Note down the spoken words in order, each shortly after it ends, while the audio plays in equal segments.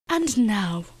And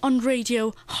now, on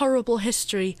radio Horrible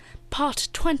History, part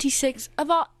 26 of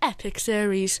our epic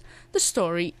series, the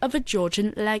story of a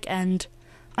Georgian legend.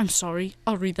 I'm sorry,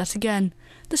 I'll read that again.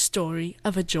 The story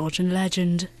of a Georgian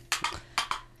legend.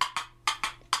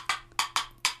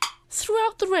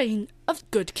 Throughout the reign of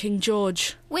good King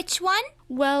George. Which one?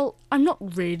 Well, I'm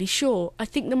not really sure. I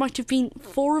think there might have been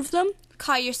 4 of them.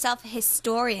 Call yourself a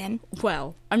historian.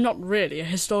 Well, I'm not really a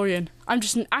historian. I'm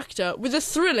just an actor with a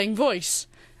thrilling voice.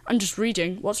 I'm just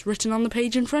reading what's written on the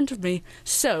page in front of me.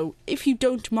 So, if you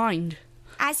don't mind.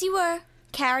 As you were.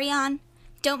 Carry on.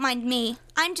 Don't mind me.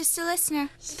 I'm just a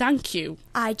listener. Thank you.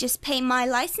 I just pay my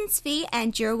licence fee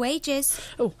and your wages.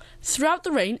 Oh, throughout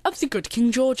the reign of the good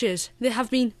King Georges, there have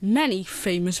been many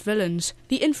famous villains.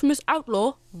 The infamous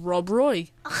outlaw, Rob Roy.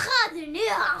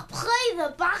 Play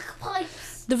the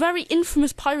bagpipes. The very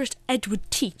infamous pirate, Edward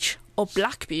Teach, or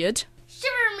Blackbeard.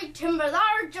 Shiver me timbers,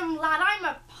 Arjun lad, I'm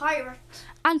a pirate.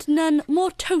 And none more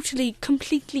totally,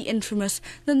 completely infamous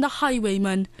than the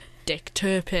highwayman, Dick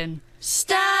Turpin.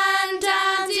 Stand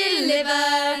and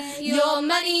deliver your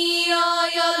money or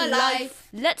your life.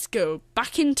 Let's go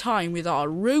back in time with our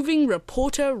roving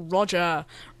reporter, Roger.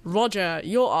 Roger,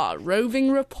 you're our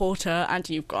roving reporter and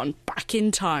you've gone back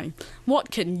in time.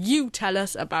 What can you tell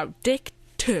us about Dick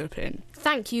Turpin?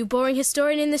 Thank you, boring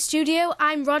historian in the studio.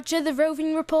 I'm Roger, the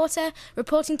roving reporter,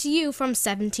 reporting to you from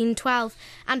 1712.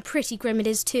 And pretty grim it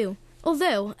is too.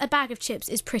 Although a bag of chips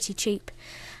is pretty cheap.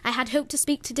 I had hoped to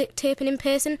speak to Dick Turpin in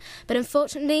person, but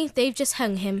unfortunately they've just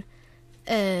hanged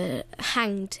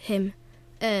him.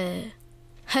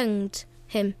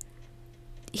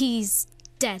 He's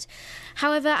dead.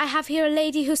 However, I have here a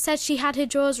lady who said she had her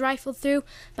drawers rifled through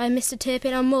by Mr.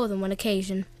 Turpin on more than one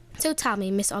occasion. So tell me,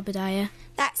 Miss Obadiah.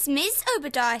 That's Ms.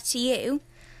 Obadiah to you.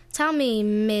 Tell me,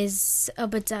 Ms.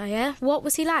 Obadiah, what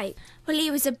was he like? Well,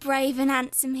 he was a brave and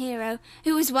handsome hero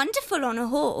who was wonderful on a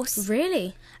horse.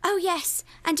 Really? Oh, yes,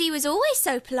 and he was always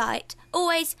so polite.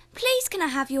 Always, please can I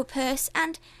have your purse,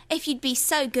 and if you'd be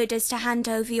so good as to hand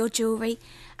over your jewellery.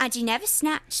 And he never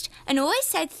snatched, and always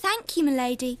said, thank you,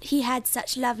 m'lady. He had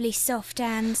such lovely soft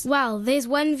hands. Well, there's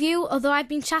one view, although I've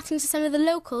been chatting to some of the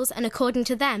locals, and according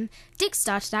to them, Dick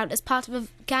started out as part of a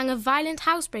gang of violent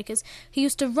housebreakers who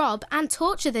used to rob and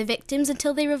torture their victims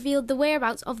until they revealed the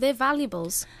whereabouts of their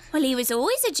valuables. Well, he was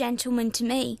always a gentleman to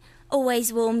me.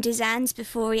 Always warmed his hands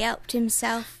before he helped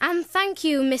himself. And thank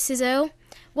you, Mrs. O.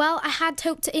 Well, I had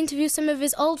hoped to interview some of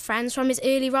his old friends from his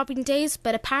early robbing days,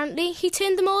 but apparently he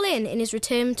turned them all in his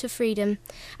return to freedom.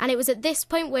 And it was at this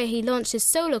point where he launched his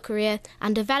solo career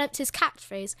and developed his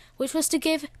catchphrase, which was to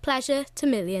give pleasure to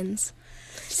millions.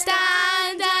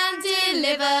 Stand and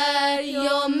deliver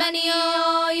your money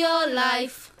or your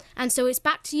life. And so it's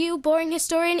back to you, boring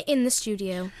historian, in the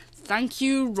studio. Thank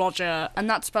you, Roger. And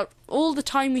that's about all the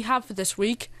time we have for this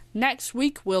week. Next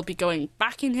week, we'll be going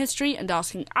back in history and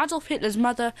asking Adolf Hitler's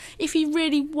mother if he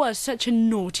really was such a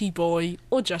naughty boy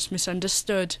or just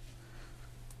misunderstood.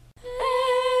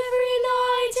 Every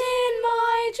night in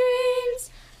my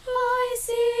dreams, I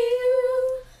see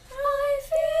you, I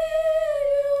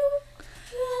feel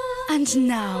you. And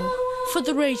now, for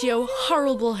the radio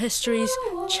Horrible Histories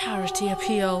charity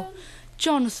appeal.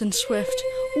 Jonathan Swift,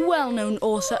 well-known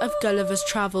author of Gulliver's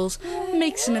Travels,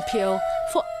 makes an appeal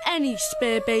for any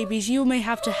spare babies you may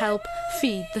have to help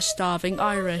feed the starving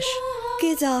Irish.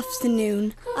 Good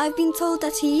afternoon. I've been told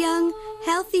that a young,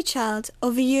 healthy child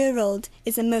of a year old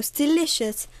is a most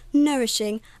delicious,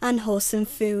 nourishing and wholesome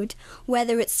food,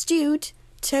 whether it's stewed,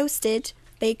 toasted,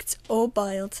 baked or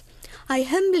boiled. I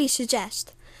humbly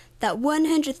suggest that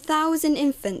 100,000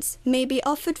 infants may be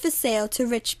offered for sale to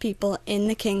rich people in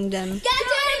the kingdom. Get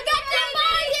them,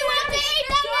 boys! You want to eat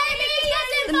them,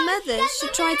 babies! The mothers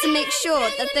should try to make sure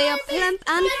that they are plump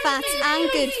and fat and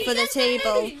good for the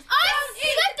table.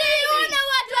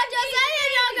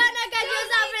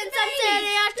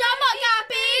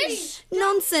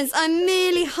 Nonsense, I'm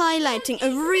merely highlighting a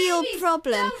real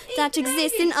problem that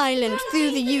exists in Ireland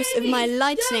through the use of my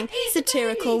lightning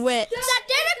satirical wit.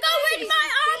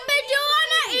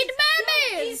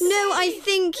 No, I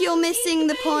think you're missing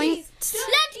the point. Let's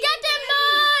get them,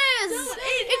 boys!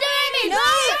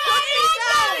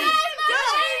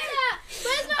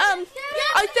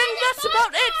 I think that's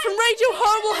about it from Radio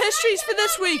Horrible Histories for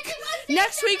this week.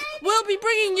 Next week, we'll be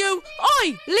bringing you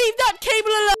Leave That Cable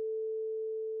Alone!